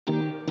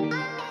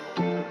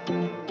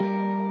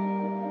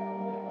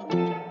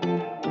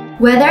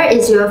Whether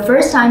it's your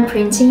first time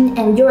printing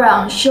and you're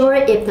unsure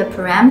if the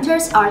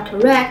parameters are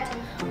correct,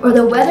 or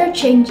the weather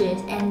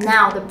changes and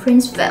now the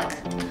prints fail,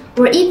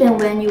 or even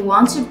when you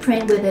want to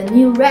print with a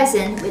new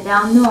resin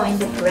without knowing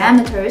the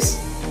parameters,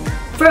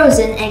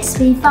 Phrozen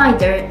XP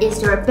Finder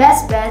is your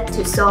best bet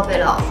to solve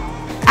it all.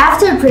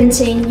 After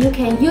printing, you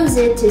can use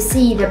it to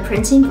see the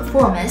printing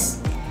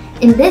performance.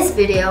 In this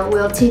video,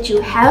 we'll teach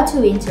you how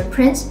to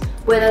interpret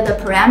whether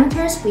the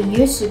parameters we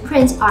use to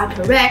print are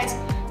correct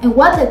and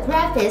what the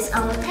graphics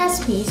on the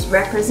test piece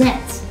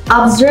represents.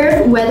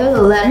 Observe whether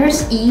the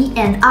letters E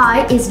and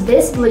I is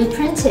visibly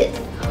printed,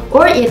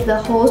 or if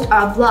the holes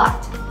are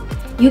blocked.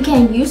 You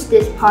can use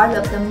this part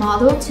of the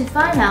model to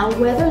find out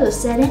whether the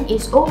setting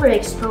is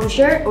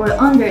overexposure or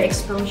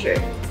underexposure.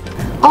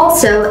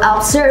 Also,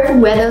 observe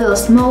whether the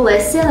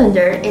smallest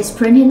cylinder is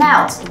printed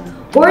out,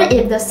 or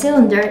if the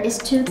cylinder is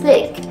too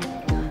thick.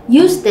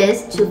 Use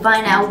this to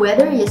find out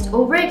whether it's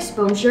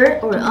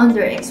overexposure or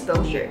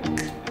underexposure.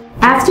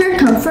 After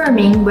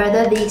confirming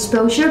whether the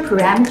exposure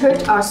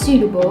parameters are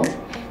suitable,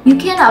 you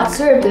can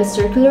observe the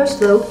circular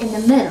slope in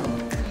the middle.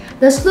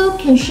 The slope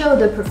can show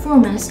the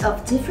performance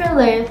of different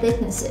layer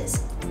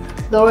thicknesses.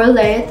 Lower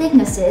layer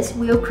thicknesses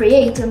will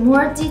create a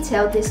more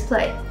detailed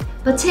display,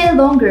 but take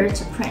longer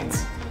to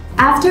print.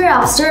 After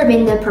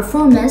observing the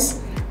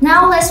performance,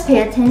 now let's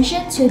pay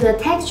attention to the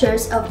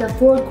textures of the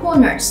four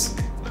corners.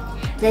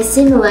 They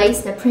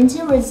simulate the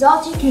printing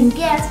result you can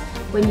get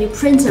when you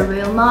print a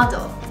real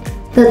model.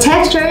 The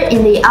texture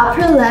in the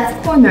upper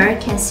left corner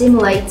can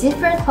simulate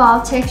different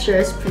cloth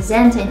textures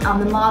presented on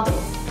the model,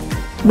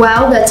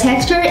 while the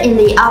texture in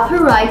the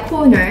upper right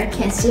corner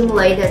can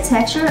simulate the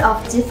texture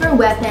of different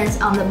weapons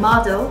on the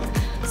model,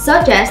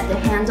 such as the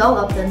handle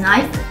of the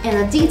knife and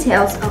the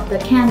details of the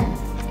cannon.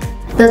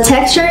 The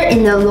texture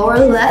in the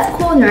lower left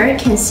corner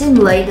can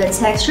simulate the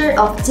texture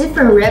of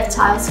different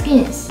reptile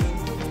skins.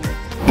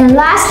 And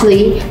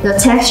lastly, the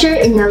texture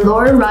in the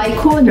lower right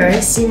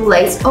corner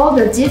simulates all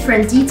the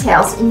different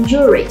details in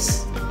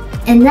jewelries.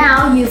 And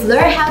now you've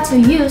learned how to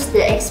use the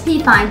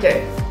XP Finder.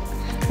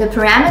 The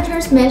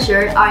parameters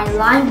measured are in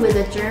line with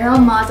the general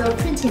model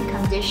printing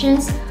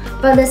conditions,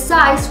 but the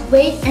size,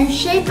 weight, and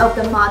shape of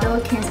the model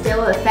can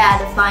still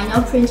affect the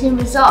final printing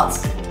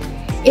results.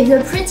 If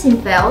the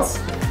printing fails,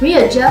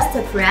 readjust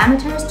the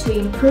parameters to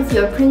improve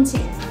your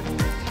printing.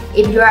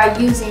 If you are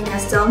using a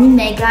Sony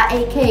Mega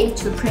 8K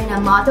to print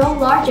a model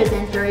larger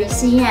than 30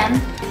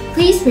 cm,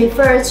 please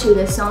refer to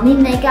the Sony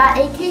Mega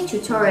 8K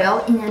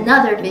tutorial in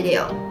another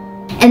video.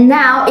 And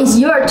now it's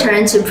your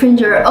turn to print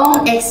your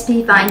own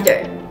XP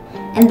Finder.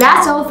 And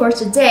that's all for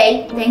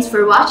today. Thanks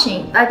for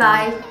watching. Bye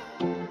bye.